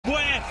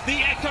The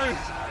Echo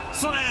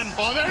Slam.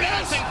 Oh, there it is.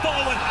 Bouncing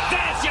forward.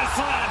 There's your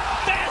slam.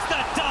 There's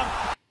the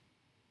dunk.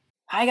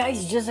 Hi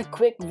guys, just a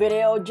quick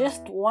video.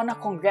 Just wanna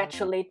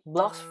congratulate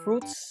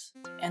BLOXFRUITS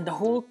and the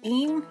whole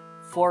team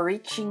for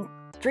reaching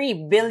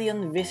 3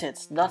 billion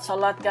visits. That's a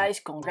lot, guys.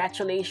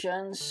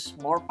 Congratulations.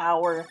 More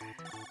power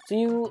to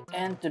you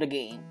and to the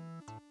game.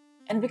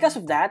 And because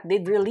of that,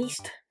 they've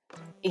released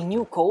a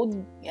new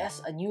code. Yes,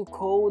 a new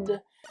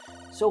code.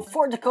 So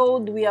for the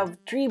code, we have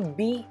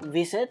 3B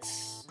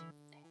visits,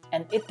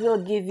 and it will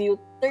give you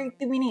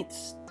 30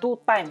 minutes, 2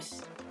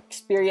 times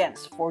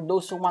experience for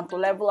those who want to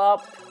level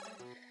up.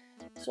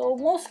 So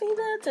mostly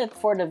that's it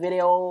for the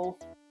video.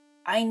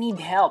 I need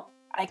help.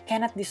 I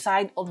cannot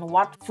decide on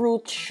what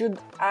fruit should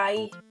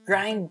I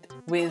grind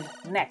with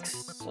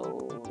next.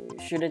 So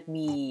should it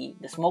be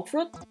the smoke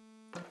fruit?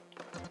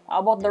 How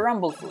about the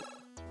rumble fruit?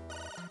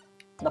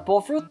 The pole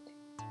fruit?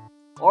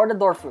 Or the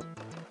door fruit?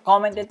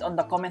 Comment it on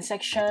the comment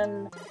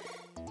section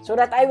so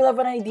that I will have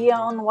an idea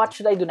on what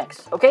should I do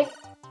next. Okay?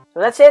 So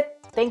that's it.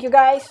 Thank you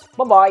guys.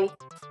 Bye-bye.